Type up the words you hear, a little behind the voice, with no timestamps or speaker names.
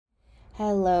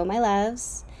Hello, my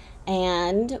loves,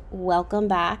 and welcome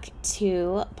back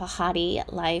to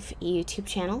BehatiLife YouTube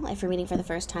channel. If you're meeting for the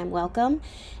first time, welcome.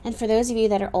 And for those of you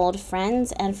that are old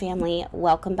friends and family,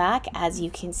 welcome back. As you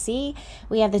can see,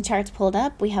 we have the charts pulled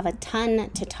up. We have a ton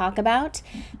to talk about.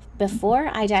 Before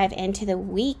I dive into the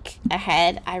week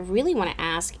ahead, I really want to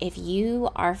ask if you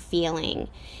are feeling,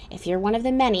 if you're one of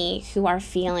the many who are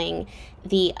feeling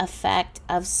the effect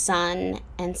of Sun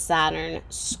and Saturn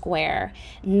square.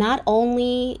 Not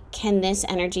only can this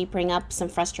energy bring up some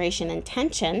frustration and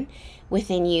tension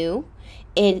within you,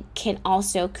 it can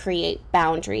also create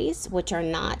boundaries, which are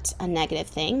not a negative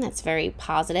thing. That's very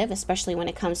positive, especially when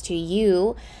it comes to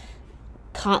you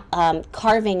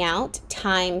carving out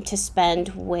time to spend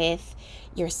with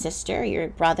your sister, your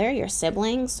brother, your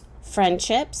siblings,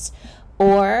 friendships,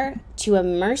 or to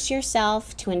immerse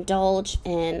yourself, to indulge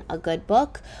in a good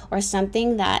book or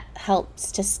something that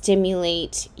helps to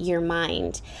stimulate your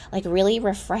mind, like really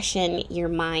refreshen your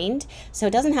mind. So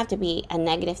it doesn't have to be a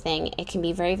negative thing. It can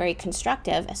be very, very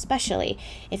constructive, especially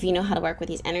if you know how to work with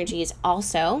these energies.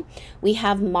 Also, we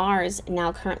have Mars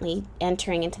now currently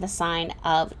entering into the sign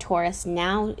of Taurus.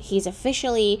 Now he's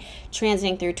officially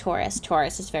transiting through Taurus.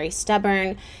 Taurus is very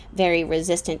stubborn, very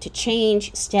resistant to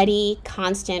change, steady,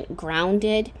 constant,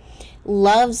 grounded,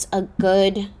 loves a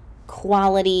good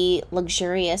quality,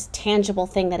 luxurious, tangible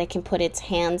thing that it can put its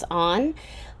hands on,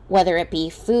 whether it be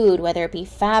food, whether it be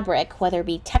fabric, whether it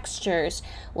be textures,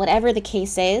 whatever the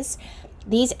case is.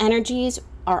 These energies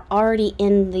are already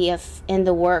in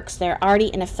the works. They're already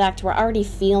in effect. We're already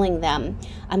feeling them.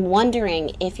 I'm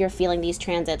wondering if you're feeling these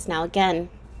transits. Now again,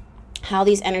 how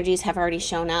these energies have already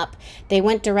shown up. They're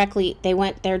direct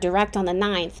on the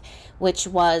 9th, which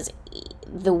was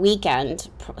the weekend,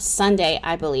 Sunday,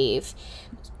 I believe.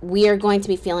 We are going to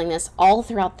be feeling this all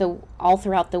throughout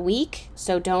the week.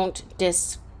 So don't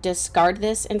discard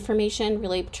this information.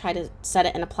 Really try to set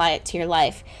it and apply it to your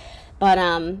life. But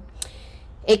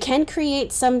it can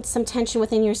create some tension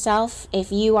within yourself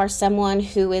if you are someone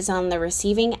who is on the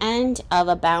receiving end of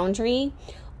a boundary,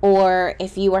 or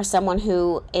if you are someone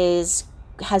who has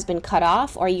been cut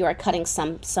off, or you are cutting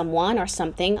someone or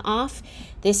something off.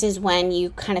 This is when you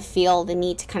kind of feel the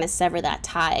need to kind of sever that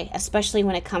tie, especially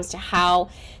when it comes to how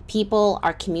people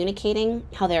are communicating,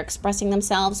 how they're expressing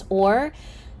themselves, or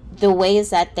the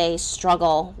ways that they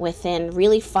struggle within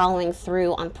really following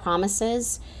through on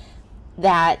promises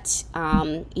that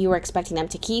you were expecting them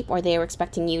to keep, or they were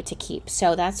expecting you to keep.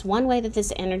 So that's one way that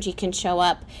this energy can show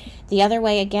up. The other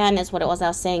way, again, is what it was I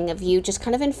was saying of you just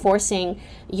kind of enforcing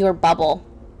your bubble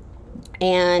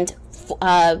and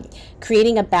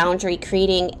creating a boundary,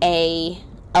 creating a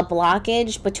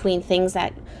blockage between things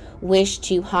that wish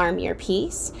to harm your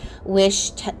peace,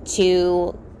 wish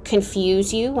to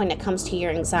confuse you when it comes to your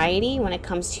anxiety, when it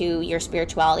comes to your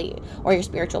spirituality or your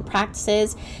spiritual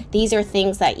practices. These are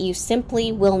things that you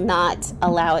simply will not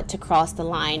allow it to cross the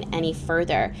line any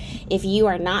further. If you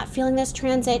are not feeling this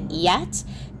transit yet,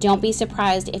 don't be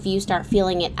surprised if you start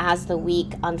feeling it as the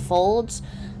week unfolds,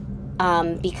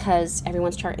 because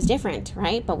everyone's chart is different,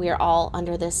 right? But we are all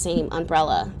under the same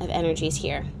umbrella of energies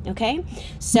here, okay?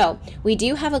 So we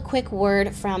do have a quick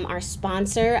word from our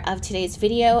sponsor of today's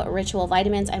video, Ritual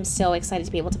Vitamins. I'm so excited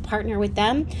to be able to partner with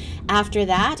them. After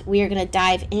that, we are going to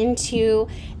dive into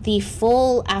the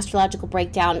full astrological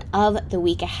breakdown of the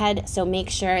week ahead. So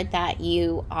make sure that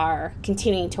you are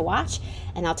continuing to watch,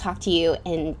 and I'll talk to you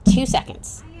in 2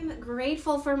 seconds.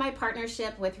 Grateful for my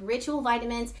partnership with Ritual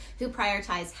Vitamins, who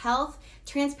prioritize health,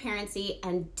 transparency,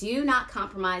 and do not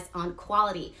compromise on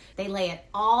quality. They lay it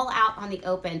all out on the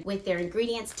open with their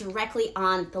ingredients directly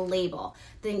on the label.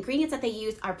 The ingredients that they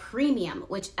use are premium,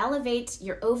 which elevates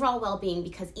your overall well-being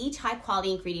because each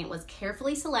high-quality ingredient was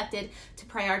carefully selected to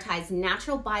prioritize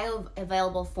natural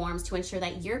bioavailable forms to ensure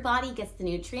that your body gets the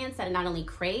nutrients that it not only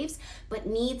craves, but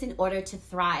needs in order to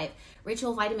thrive.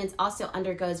 Ritual Vitamins also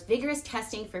undergoes vigorous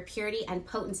testing for purity and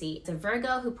potency. It's a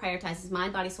Virgo who prioritizes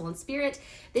mind, body, soul, and spirit.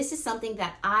 This is something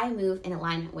that I move in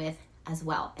alignment with as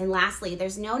well. And lastly,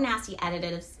 there's no nasty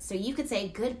additives, so you could say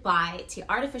goodbye to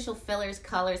artificial fillers,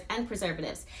 colors, and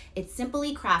preservatives. It's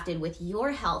simply crafted with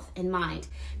your health in mind.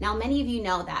 Now, many of you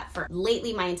know that for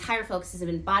lately, my entire focus has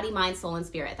been body, mind, soul, and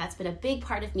spirit. That's been a big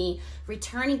part of me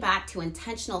returning back to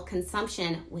intentional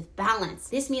consumption with balance.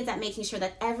 This means that making sure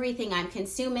that everything I'm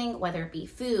consuming, whether it be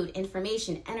food,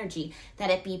 information, energy, that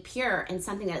it be pure and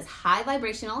something that is high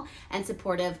vibrational and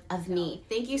supportive of me.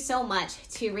 Thank you so much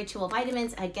to Ritual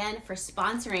Vitamins again for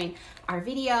sponsoring our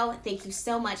video. Thank you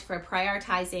so much for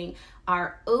prioritizing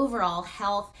our overall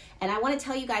health. And I want to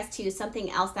tell you guys too, something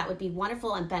else that would be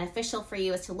wonderful and beneficial for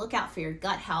you is to look out for your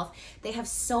gut health. They have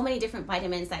so many different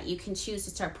vitamins that you can choose to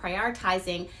start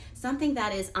prioritizing, something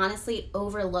that is honestly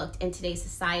overlooked in today's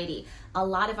society. A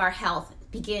lot of our health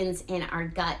begins in our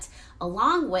gut,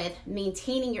 along with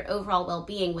maintaining your overall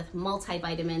well-being with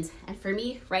multivitamins. And for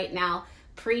me right now,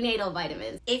 prenatal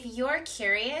vitamins. If you're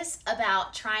curious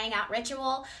about trying out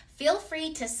Ritual, feel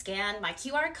free to scan my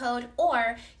QR code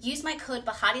or use my code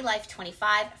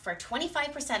BehatiLife25 for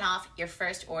 25% off your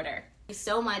first order. Thank you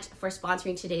so much for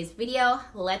sponsoring today's video.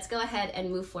 Let's go ahead and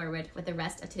move forward with the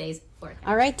rest of today's forecast.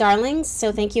 All right, darlings.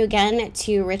 So thank you again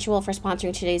to Ritual for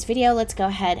sponsoring today's video. Let's go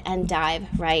ahead and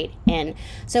dive right in.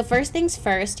 So first things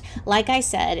first, like I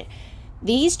said,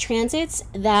 these transits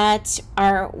that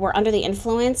were under the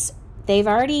influence, they've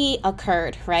already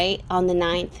occurred, right? On the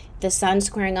 9th, the sun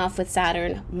squaring off with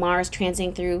Saturn, Mars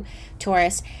transiting through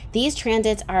Taurus. These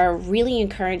transits are really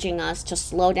encouraging us to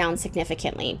slow down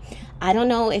significantly. I don't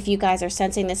know if you guys are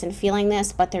sensing this and feeling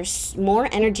this, but there's more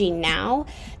energy now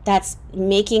that's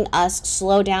making us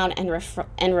slow down and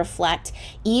reflect.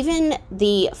 Even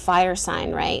the fire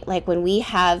sign, right? Like when we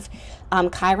have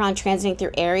Chiron transiting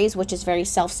through Aries, which is very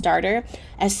self-starter,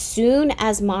 as soon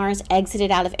as Mars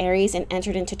exited out of Aries and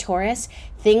entered into Taurus,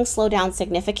 things slow down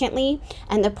significantly,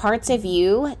 and the parts of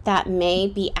you that may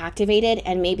be activated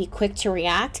and may be quick to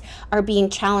react are being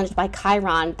challenged by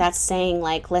Chiron. That's saying,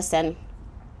 like, listen,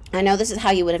 I know this is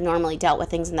how you would have normally dealt with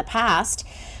things in the past,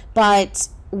 but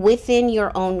within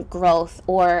your own growth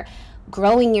or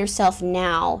growing yourself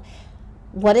now,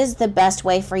 what is the best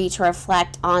way for you to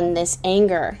reflect on this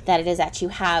anger that it is that you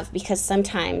have? Because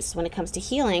sometimes when it comes to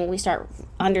healing, we start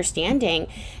understanding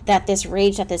that this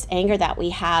rage, that this anger that we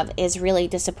have is really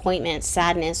disappointment,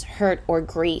 sadness, hurt, or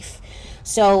grief.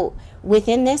 So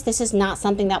within this is not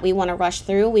something that we want to rush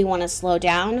through. We want to slow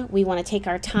down. We want to take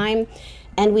our time.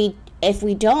 And if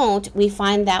we don't, we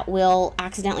find that we'll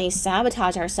accidentally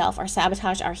sabotage ourselves or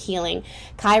sabotage our healing.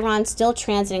 Chiron, still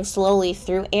transiting slowly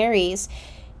through Aries,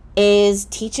 is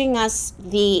teaching us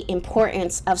the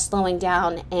importance of slowing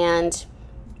down and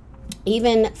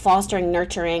even fostering,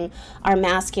 nurturing our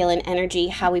masculine energy,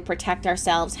 how we protect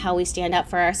ourselves, how we stand up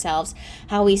for ourselves,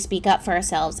 how we speak up for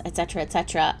ourselves, etc.,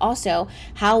 etc. Also,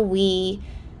 how we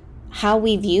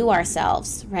view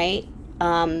ourselves, right?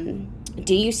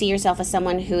 Do you see yourself as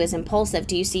someone who is impulsive?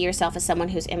 Do you see yourself as someone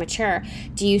who's immature?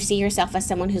 Do you see yourself as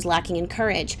someone who's lacking in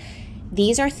courage?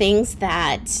 These are things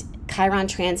that Chiron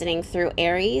transiting through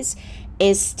Aries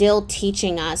is still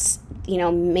teaching us,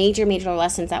 major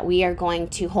lessons that we are going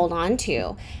to hold on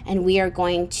to and we are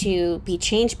going to be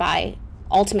changed by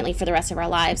ultimately for the rest of our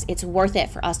lives. It's worth it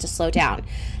for us to slow down.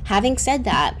 Having said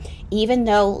that, even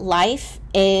though life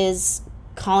is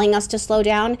calling us to slow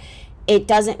down, it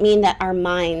doesn't mean that our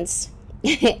minds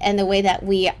and the way that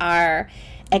we are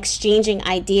exchanging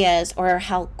ideas or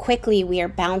how quickly we are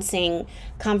bouncing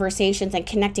conversations and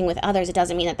connecting with others, it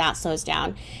doesn't mean that slows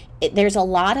down. There's a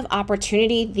lot of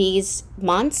opportunity these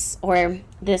months or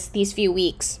these few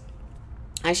weeks,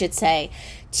 I should say,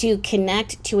 to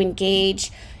connect, to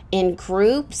engage in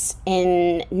groups,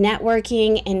 in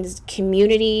networking, in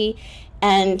community,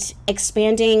 and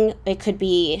expanding. It could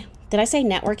be, did I say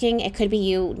networking? It could be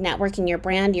you networking your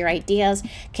brand, your ideas,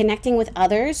 connecting with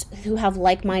others who have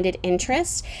like-minded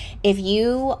interests. If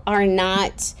you are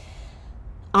not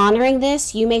honoring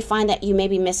this, you may find that you may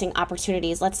be missing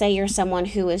opportunities. Let's say you're someone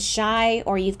who is shy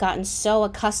or you've gotten so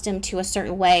accustomed to a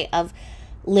certain way of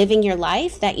living your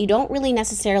life that you don't really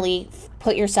necessarily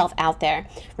put yourself out there.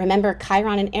 Remember,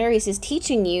 Chiron in Aries is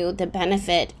teaching you the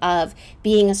benefit of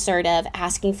being assertive,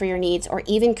 asking for your needs, or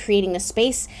even creating the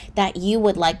space that you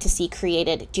would like to see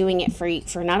created, doing it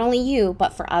for not only you, but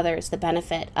for others, the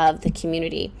benefit of the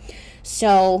community.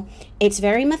 So it's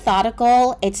very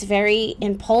methodical. It's very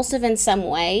impulsive in some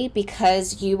way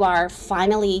because you are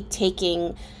finally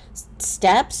taking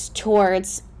steps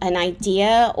towards an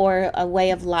idea or a way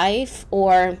of life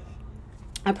or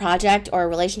a project or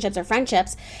relationships or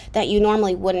friendships that you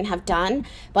normally wouldn't have done.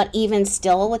 But even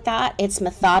still with that, it's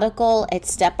methodical,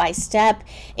 it's step by step,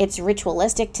 it's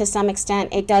ritualistic to some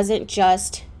extent. It doesn't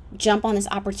just jump on this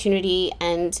opportunity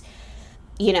and,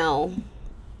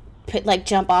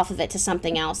 jump off of it to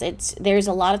something else. There's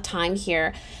a lot of time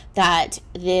here that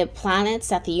the planets,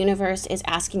 that the universe is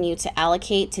asking you to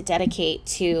allocate, to dedicate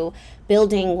to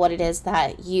building what it is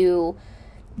that you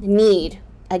need.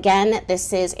 Again,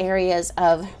 this is areas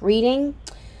of reading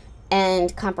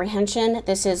and comprehension.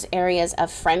 This is areas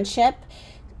of friendship,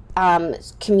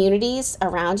 communities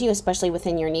around you, especially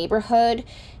within your neighborhood,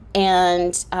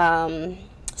 and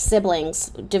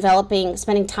siblings,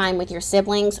 spending time with your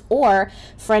siblings, or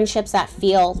friendships that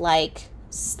feel like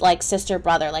sister,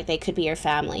 brother, like they could be your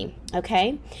family.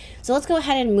 Okay, so let's go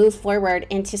ahead and move forward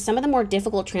into some of the more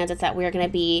difficult transits that we're going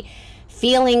to be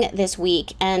feeling this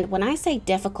week. And when I say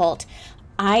difficult,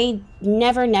 I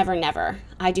never,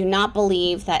 I do not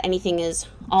believe that anything is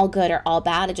all good or all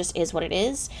bad. It just is what it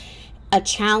is. A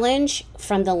challenge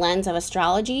from the lens of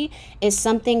astrology is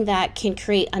something that can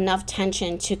create enough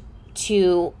tension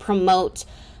to promote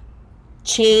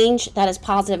change that is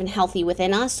positive and healthy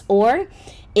within us, or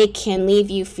it can leave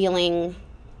you feeling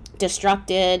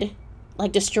destroyed,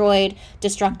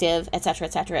 destructive, etc.,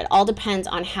 etc. It all depends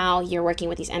on how you're working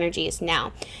with these energies.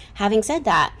 Now, having said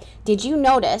that, did you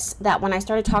notice that when I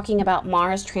started talking about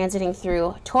Mars transiting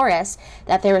through Taurus,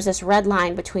 that there was this red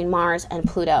line between Mars and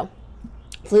Pluto?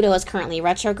 Pluto is currently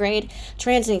retrograde,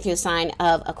 transiting through the sign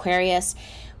of Aquarius.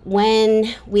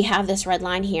 When we have this red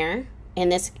line here, in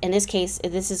this case,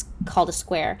 this is called a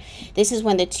square. This is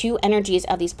when the two energies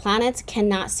of these planets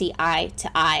cannot see eye to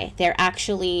eye. They're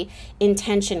actually in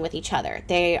tension with each other.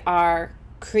 They are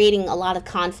creating a lot of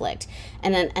conflict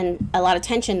and a lot of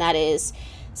tension that is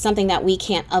something that we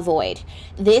can't avoid.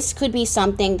 This could be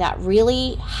something that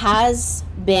really has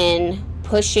been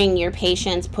pushing your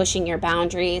patience, pushing your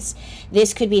boundaries.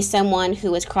 This could be someone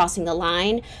who is crossing the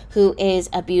line, who is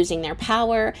abusing their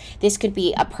power. This could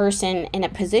be a person in a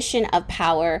position of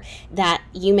power that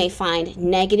you may find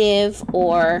negative,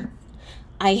 or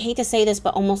I hate to say this,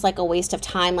 but almost like a waste of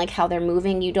time, like how they're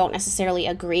moving. You don't necessarily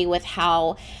agree with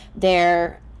how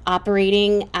they're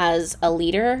operating as a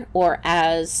leader or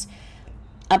as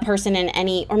a person in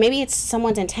any, or maybe it's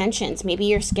someone's intentions. Maybe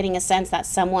you're getting a sense that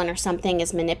someone or something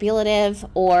is manipulative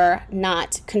or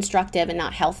not constructive and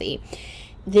not healthy.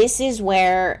 This is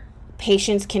where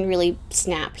patience can really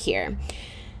snap here.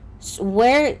 So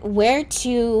where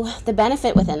to the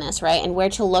benefit within this, right? And where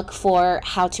to look for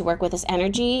how to work with this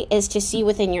energy is to see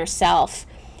within yourself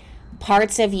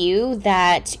parts of you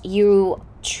that you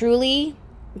truly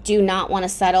do not want to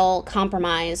settle,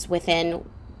 compromise with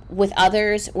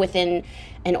others, within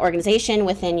an organization,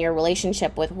 within your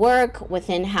relationship with work,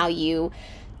 within how you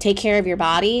take care of your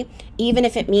body. Even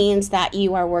if it means that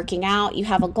you are working out, you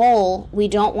have a goal, we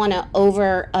don't want to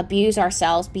over abuse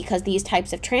ourselves, because these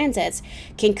types of transits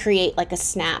can create like a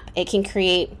snap. It can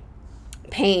create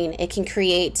pain. It can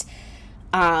create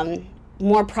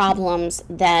more problems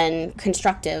than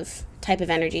constructive type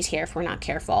of energies here if we're not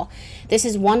careful. This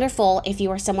is wonderful if you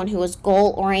are someone who is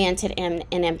goal-oriented and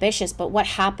ambitious, but what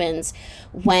happens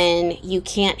when you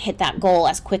can't hit that goal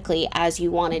as quickly as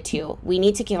you wanted to? We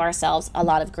need to give ourselves a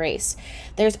lot of grace.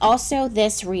 There's also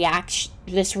this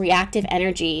reactive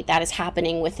energy that is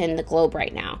happening within the globe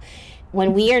right now.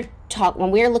 When we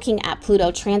are looking at Pluto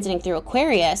transiting through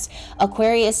Aquarius,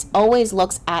 Aquarius always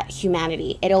looks at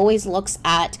humanity. It always looks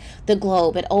at the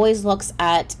globe. It always looks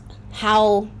at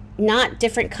how, not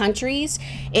different countries,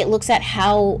 it looks at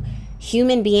how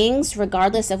human beings,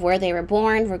 regardless of where they were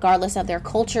born, regardless of their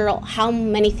culture, how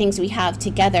many things we have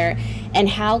together, and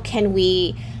how can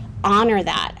we honor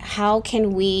that? How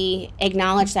can we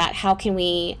acknowledge that? How can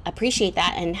we appreciate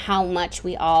that? And how much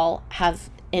we all have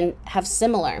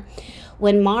similar.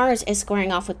 When Mars is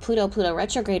squaring off with Pluto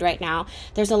retrograde right now,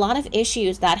 there's a lot of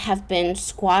issues that have been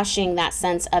squashing that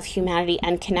sense of humanity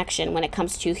and connection when it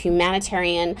comes to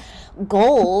humanitarian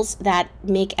goals that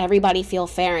make everybody feel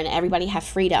fair and everybody have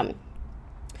freedom.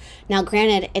 Now,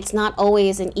 granted, it's not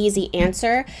always an easy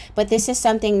answer, but this is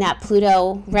something that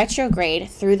Pluto retrograde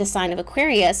through the sign of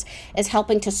Aquarius is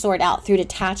helping to sort out through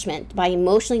detachment, by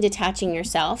emotionally detaching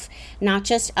yourself, not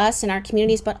just us and our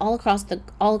communities, but all across the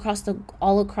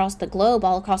globe,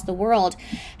 all across the world.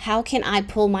 How can I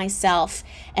pull myself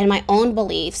and my own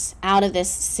beliefs out of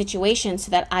this situation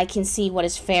so that I can see what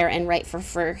is fair and right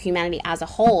for humanity as a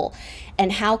whole?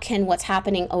 And how can what's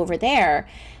happening over there,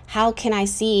 how can I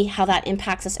see how that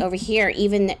impacts us over here?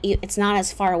 Even it's not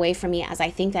as far away from me as I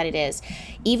think that it is.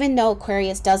 Even though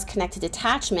Aquarius does connect to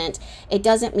detachment, it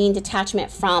doesn't mean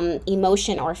detachment from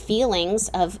emotion or feelings,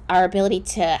 of our ability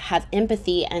to have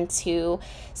empathy and to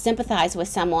sympathize with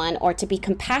someone or to be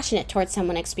compassionate towards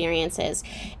someone's experiences.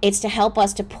 It's to help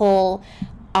us to pull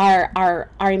our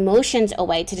emotions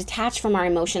away, to detach from our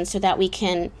emotions, so that we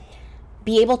can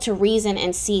be able to reason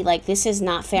and see, like, this is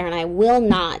not fair, and I will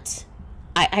not,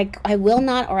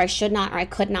 or I should not, or I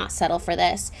could not settle for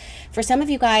this. For some of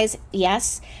you guys,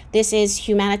 yes, this is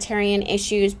humanitarian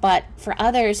issues, but for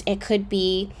others, it could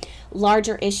be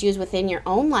larger issues within your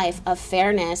own life of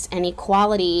fairness and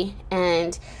equality,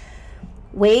 and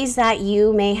ways that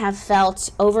you may have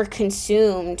felt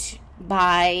overconsumed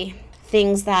by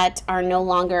things that are no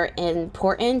longer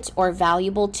important or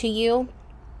valuable to you.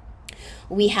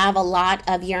 We have a lot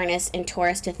of Uranus and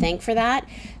Taurus to thank for that.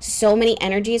 So many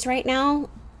energies right now.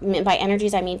 By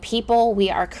energies, I mean people. We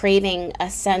are craving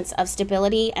a sense of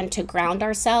stability and to ground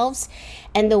ourselves.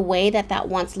 And the way that that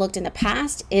once looked in the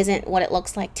past isn't what it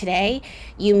looks like today.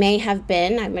 You may have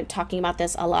been, I've been talking about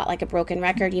this a lot like a broken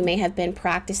record, you may have been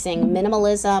practicing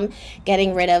minimalism,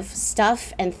 getting rid of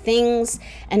stuff and things,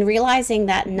 and realizing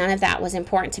that none of that was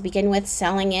important to begin with,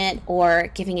 selling it or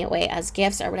giving it away as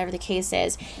gifts or whatever the case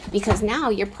is, because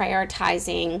now you're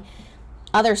prioritizing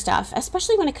other stuff,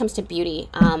 especially when it comes to beauty.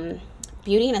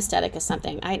 Beauty and aesthetic is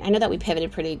something. I know that we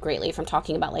pivoted pretty greatly from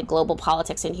talking about like global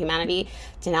politics and humanity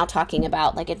to now talking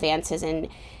about like advances in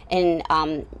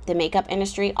the makeup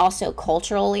industry. Also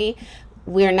culturally,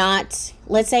 we're not,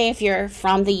 let's say if you're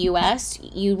from the US,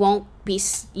 you won't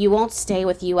stay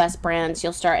with US brands.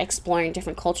 You'll start exploring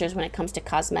different cultures when it comes to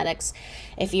cosmetics.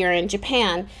 If you're in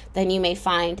Japan, then you may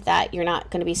find that you're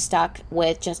not going to be stuck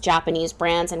with just Japanese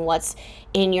brands and what's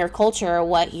in your culture or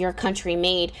what your country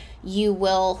made. You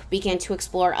will begin to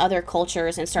explore other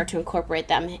cultures and start to incorporate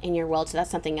them in your world. So that's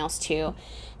something else too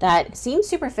that seems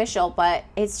superficial, but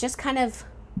it's just kind of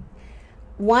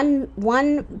one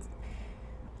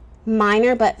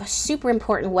minor but super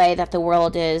important way that the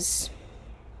world is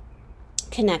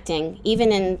connecting,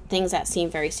 even in things that seem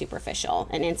very superficial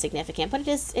and insignificant, but it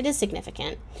is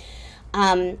significant.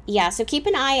 Yeah, so keep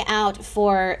an eye out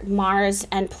for Mars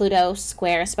and Pluto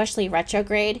square, especially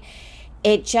retrograde.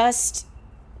 It just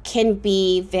can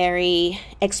be very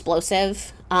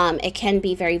explosive. It can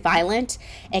be very violent.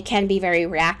 It can be very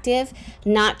reactive.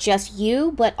 Not just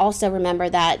you, but also remember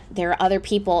that there are other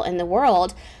people in the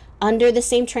world under the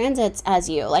same transits as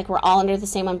you. Like, we're all under the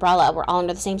same umbrella. We're all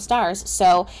under the same stars.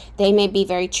 So they may be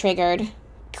very triggered,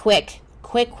 quick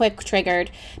triggered.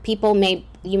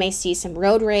 You may see some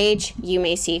road rage. You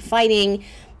may see fighting.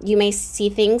 You may see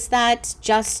things that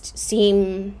just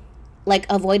seem like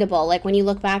avoidable. Like when you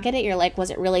look back at it, you're like,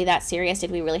 was it really that serious? Did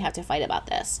we really have to fight about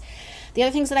this? The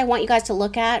other things that I want you guys to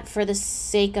look at for the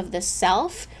sake of the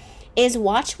self is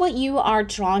watch what you are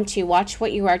drawn to, watch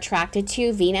what you are attracted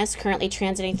to. Venus currently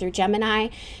transiting through Gemini.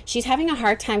 She's having a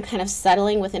hard time kind of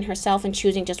settling within herself and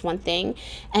choosing just one thing.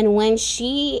 And when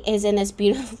she is in this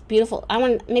beautiful,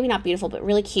 maybe not beautiful, but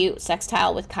really cute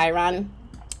sextile with Chiron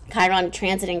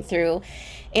transiting through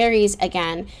Aries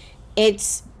again,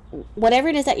 it's whatever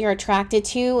it is that you're attracted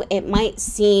to, it might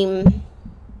seem,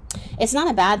 it's not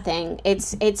a bad thing. It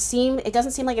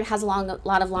doesn't seem like it has a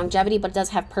lot of longevity, but it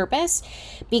does have purpose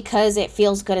because it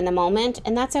feels good in the moment,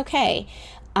 and that's okay.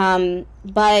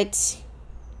 But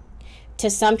to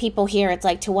some people here, it's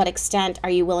like, to what extent are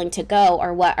you willing to go,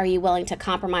 or what are you willing to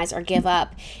compromise or give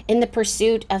up in the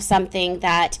pursuit of something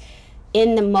that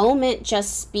in the moment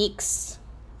just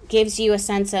gives you a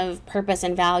sense of purpose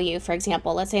and value. For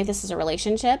example, let's say if this is a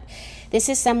relationship, this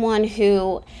is someone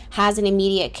who has an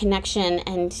immediate connection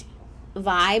and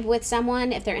vibe with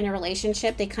someone. If they're in a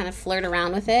relationship, they kind of flirt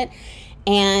around with it,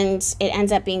 and it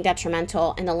ends up being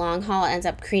detrimental in the long haul. It ends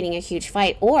up creating a huge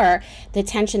fight, or the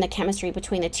tension, the chemistry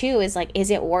between the two is like,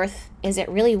 is it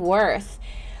really worth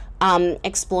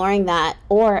exploring that,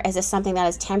 or is it something that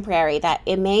is temporary, that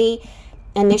it may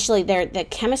initially the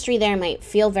chemistry there might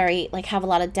feel very like have a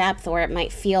lot of depth, or it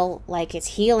might feel like it's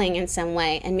healing in some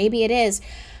way, and maybe it is,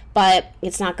 but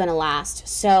it's not going to last.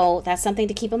 So that's something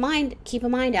to keep in mind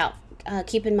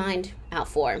out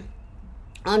for.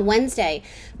 On Wednesday,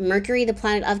 Mercury, the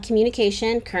planet of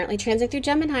communication, currently transiting through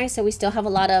Gemini, so we still have a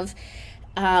lot of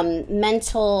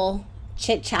mental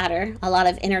chit chatter, a lot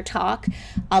of inner talk,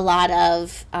 a lot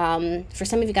of, for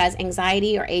some of you guys,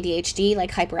 anxiety or ADHD,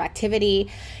 like hyperactivity,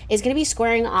 is going to be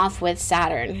squaring off with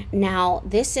Saturn. Now,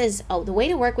 this is, the way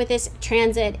to work with this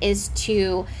transit is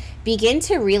to begin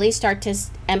to really start to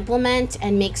implement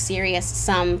and make serious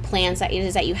some plans that it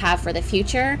is that you have for the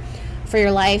future, for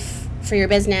your life, for your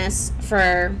business,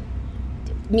 for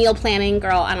meal planning,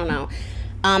 girl, I don't know.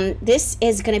 This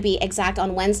is going to be exact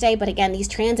on Wednesday, but again, these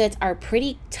transits are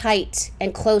pretty tight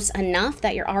and close enough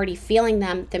that you're already feeling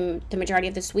them the majority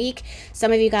of this week.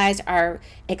 Some of you guys are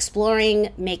exploring,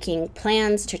 making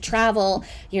plans to travel.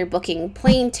 You're booking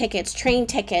plane tickets, train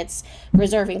tickets,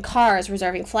 reserving cars,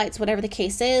 reserving flights, whatever the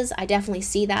case is. I definitely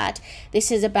see that.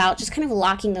 This is about just kind of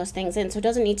locking those things in. So it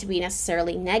doesn't need to be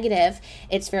necessarily negative.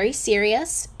 It's very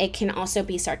serious. It can also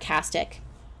be sarcastic.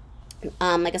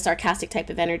 Like a sarcastic type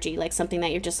of energy, like something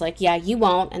that you're just like, yeah, you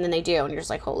won't, and then they do, and you're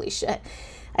just like, holy shit.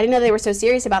 I didn't know they were so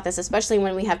serious about this, especially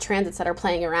when we have transits that are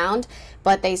playing around,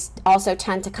 but they also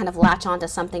tend to kind of latch onto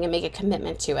something and make a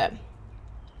commitment to it.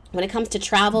 When it comes to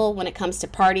travel, when it comes to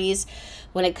parties,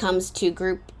 when it comes to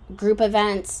group group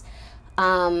events,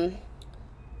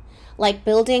 like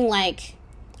building, like,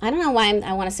 I don't know why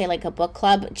I want to say like a book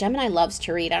club. Gemini loves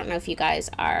to read. I don't know if you guys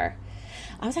are.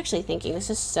 I was actually thinking, this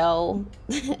is so,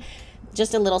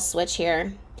 just a little switch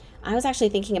here. I was actually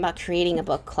thinking about creating a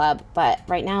book club, but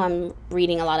right now I'm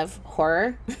reading a lot of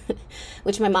horror,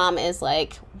 which my mom is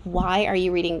like, why are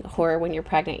you reading horror when you're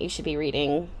pregnant? You should be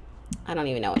reading, I don't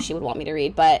even know what she would want me to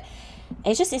read, but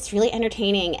it's really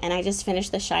entertaining. And I just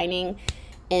finished The Shining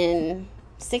in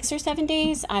 6 or 7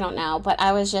 days. I don't know, but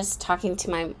I was just talking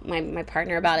to my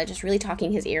partner about it, just really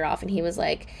talking his ear off. And he was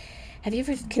like, have you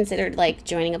ever considered like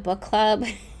joining a book club?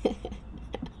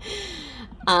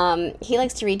 He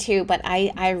likes to read too, but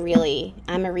I'm a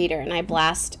reader, and I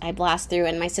blast through.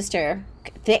 And my sister,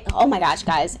 oh my gosh,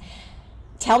 guys,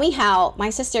 tell me how. My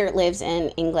sister lives in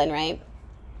England, right?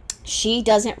 She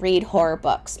doesn't read horror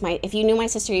books. If you knew my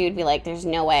sister, you'd be like, there's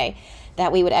no way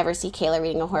that we would ever see Kayla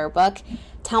reading a horror book.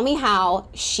 Tell me how.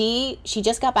 She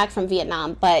just got back from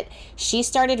Vietnam, but she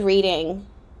started reading.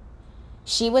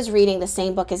 She was reading the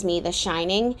same book as me, The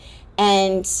Shining,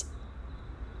 and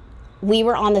we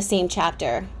were on the same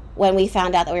chapter when we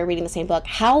found out that we were reading the same book.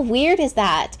 How weird is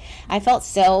that? I felt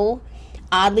so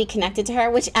oddly connected to her,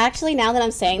 which actually, now that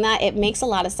I'm saying that, it makes a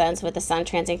lot of sense with the sun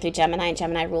transiting through Gemini and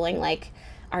Gemini ruling like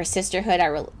our sisterhood,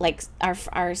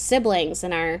 our siblings,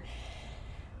 and our,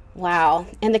 wow,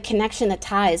 and the connection that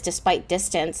ties despite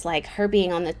distance, like her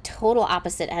being on the total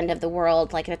opposite end of the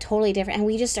world, like a totally different, and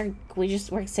we just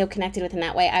were so connected with in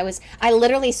that way. I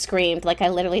literally screamed.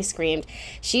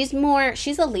 She's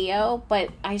a Leo, but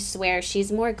I swear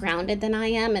she's more grounded than I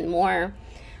am, and more,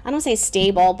 I don't say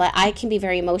stable, but I can be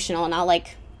very emotional, and I'll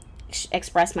like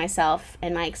express myself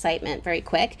and my excitement very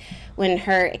quick, when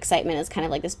her excitement is kind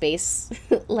of like this base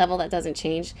level that doesn't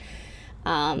change.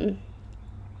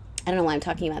 I don't know why I'm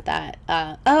talking about that.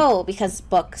 Because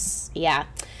books. Yeah.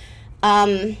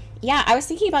 Yeah, I was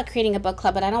thinking about creating a book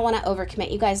club, but I don't want to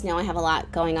overcommit. You guys know I have a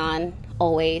lot going on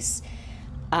always.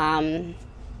 But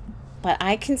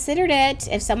I considered it.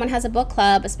 If someone has a book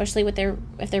club, especially if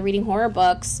they're reading horror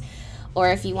books, or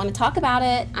if you want to talk about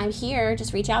it, I'm here.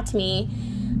 Just reach out to me.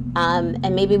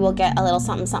 And maybe we'll get a little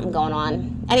something going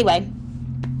on. Anyway,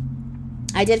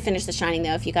 I did finish The Shining,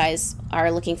 though, if you guys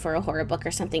are looking for a horror book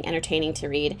or something entertaining to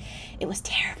read. It was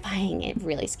terrifying. It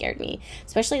really scared me,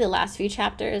 especially the last few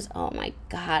chapters. Oh, my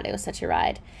God. It was such a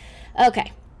ride.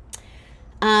 Okay.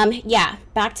 Yeah,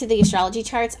 back to the astrology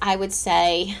charts. I would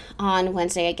say on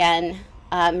Wednesday, again,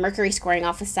 Mercury squaring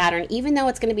off with Saturn, even though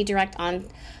it's going to be direct on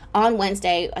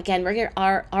Wednesday. Again, we're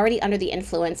already under the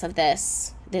influence of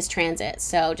this transit,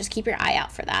 so just keep your eye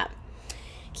out for that.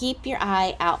 Keep your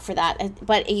eye out for that.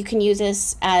 But you can use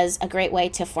this as a great way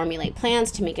to formulate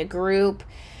plans, to make a group,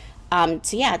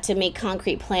 to make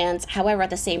concrete plans. However, at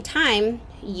the same time,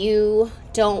 you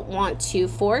don't want to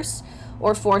force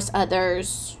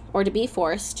others, or to be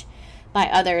forced by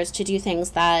others to do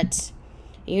things that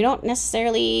you don't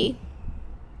necessarily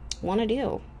want to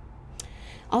do.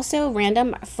 Also,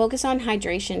 random, focus on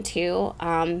hydration too.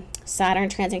 Saturn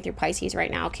transiting through Pisces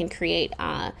right now can create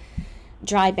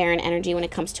dry, barren energy when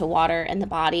it comes to water in the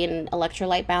body and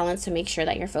electrolyte balance. So make sure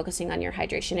that you're focusing on your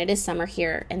hydration. It is summer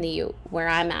here in the where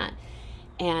I'm at,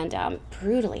 and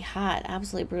brutally hot,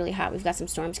 absolutely brutally hot. We've got some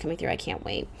storms coming through. I can't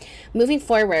wait. Moving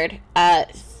forward,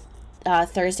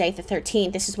 Thursday the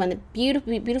 13th, this is when the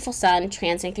beautiful sun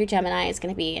transiting through Gemini is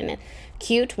going to be in a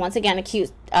cute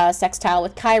sextile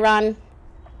with Chiron.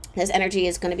 This energy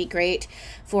is going to be great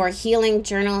for healing,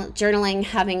 journaling,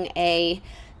 having a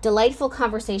delightful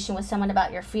conversation with someone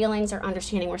about your feelings, or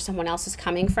understanding where someone else is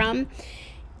coming from.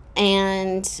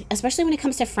 And especially when it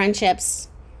comes to friendships,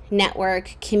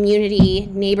 network, community,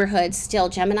 neighborhoods, still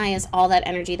Gemini is all that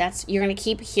energy. You're going to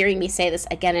keep hearing me say this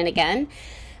again and again,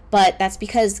 but that's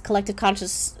because collective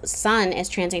conscious sun is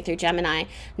transiting through Gemini.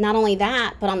 Not only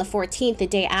that, but on the 14th, the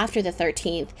day after the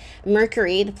 13th,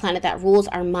 Mercury, the planet that rules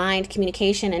our mind,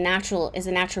 communication, and is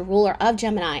the natural ruler of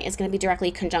Gemini, is going to be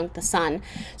directly conjunct the sun.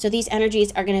 So these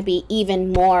energies are going to be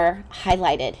even more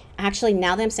highlighted. Actually,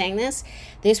 now that I'm saying this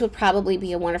would probably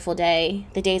be a wonderful day,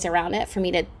 the days around it, for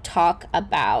me to talk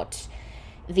about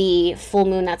the full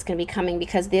moon that's going to be coming,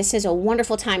 because this is a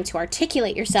wonderful time to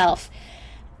articulate yourself.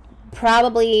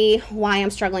 Probably why I'm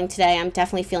struggling today. I'm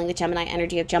definitely feeling the Gemini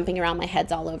energy of jumping around. My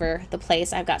head's all over the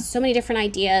place. I've got so many different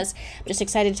ideas. I'm just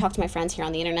excited to talk to my friends here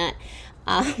on the internet.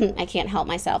 I can't help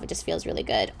myself. It just feels really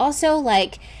good. Also,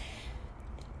 like,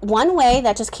 one way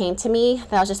that just came to me,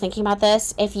 that I was just thinking about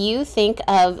this, if you think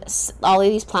of all of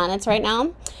these planets right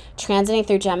now transiting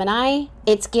through Gemini,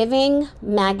 it's giving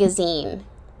magazine.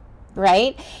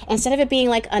 right? Instead of it being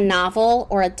like a novel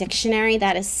or a dictionary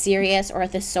that is serious, or a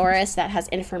thesaurus that has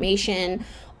information,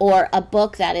 or a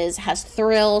book that has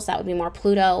thrills, that would be more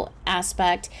Pluto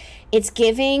aspect. It's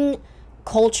giving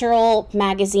cultural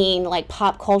magazine, like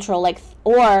pop cultural, like,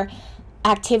 or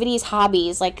activities,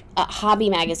 hobbies, like hobby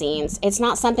magazines. It's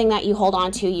not something that you hold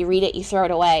on to, you read it, you throw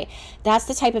it away. That's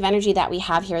the type of energy that we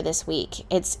have here this week.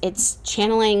 It's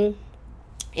channeling.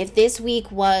 If this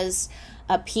week was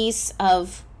a piece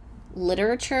of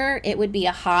literature, it would be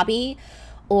a hobby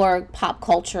or pop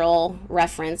cultural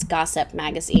reference gossip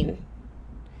magazine.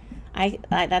 I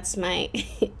that's my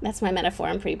that's my metaphor.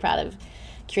 I'm pretty proud of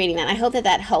creating that. I hope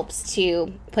that helps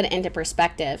to put it into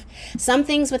perspective. Some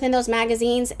things within those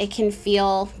magazines, it can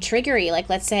feel triggery. Like,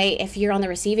 let's say if you're on the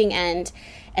receiving end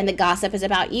and the gossip is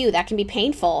about you, that can be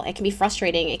painful. It can be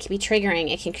frustrating. It can be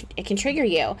triggering. It can trigger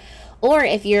you. Or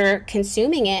if you're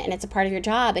consuming it and it's a part of your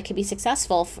job, it can be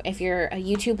successful. If you're a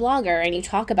YouTube blogger and you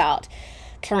talk about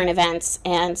current events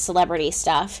and celebrity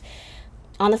stuff.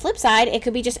 On the flip side, it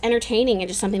could be just entertaining and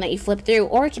just something that you flip through,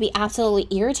 or it could be absolutely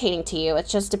irritating to you. It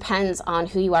just depends on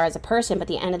who you are as a person, but at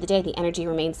the end of the day, the energy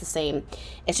remains the same.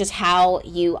 It's just how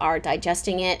you are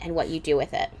digesting it and what you do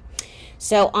with it.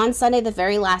 So on Sunday, the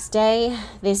very last day,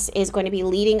 this is going to be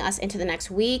leading us into the next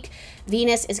week.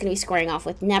 Venus is going to be squaring off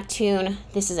with Neptune.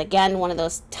 This is, again, one of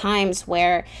those times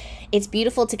where it's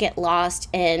beautiful to get lost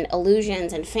in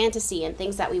illusions and fantasy and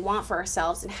things that we want for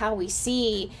ourselves and how we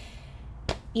see,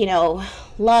 you know,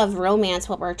 love, romance,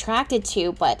 what we're attracted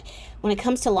to. But when it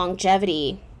comes to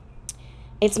longevity,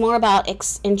 it's more about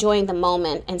enjoying the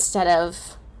moment instead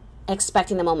of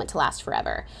expecting the moment to last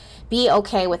forever. Be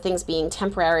okay with things being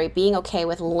temporary, being okay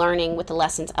with learning with the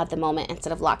lessons of the moment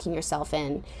instead of locking yourself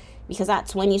in, because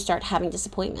that's when you start having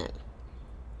disappointment.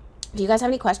 Do you guys have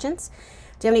any questions?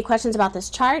 Do you have any questions about this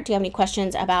chart? Do you have any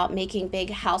questions about making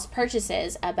big house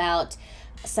purchases, about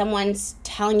someone's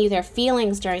telling you their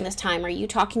feelings during this time? Are you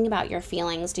talking about your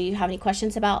feelings? Do you have any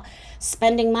questions about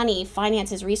spending money,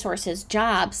 finances, resources,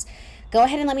 jobs? Go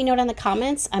ahead and let me know it in the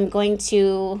comments. I'm going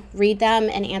to read them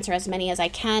and answer as many as I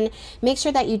can. Make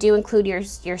sure that you do include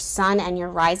your sun and your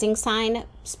rising sign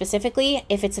specifically.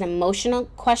 If it's an emotional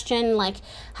question, like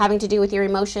having to do with your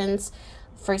emotions,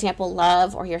 for example,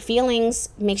 love or your feelings,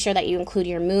 make sure that you include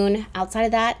your moon. Outside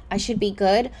of that, I should be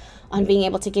good on being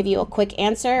able to give you a quick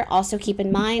answer. Also keep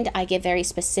in mind, I give very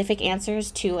specific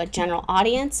answers to a general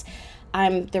audience.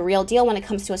 I'm the real deal when it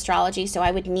comes to astrology, so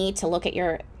I would need to look at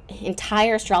your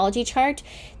entire astrology chart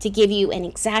to give you an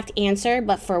exact answer.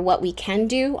 But for what we can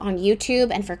do on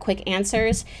YouTube and for quick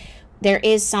answers, there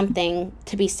is something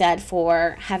to be said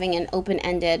for having an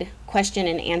open-ended question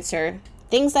and answer.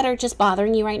 Things that are just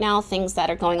bothering you right now, things that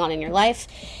are going on in your life,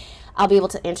 I'll be able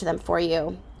to answer them for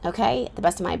you, okay, the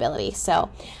best of my ability. So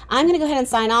I'm going to go ahead and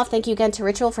sign off. Thank you again to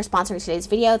Ritual for sponsoring today's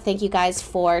video. Thank you guys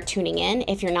for tuning in.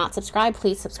 If you're not subscribed,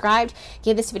 please subscribe.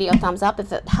 Give this video a thumbs up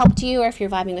if it helped you or if you're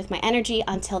vibing with my energy.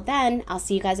 Until then, I'll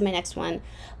see you guys in my next one.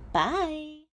 Bye.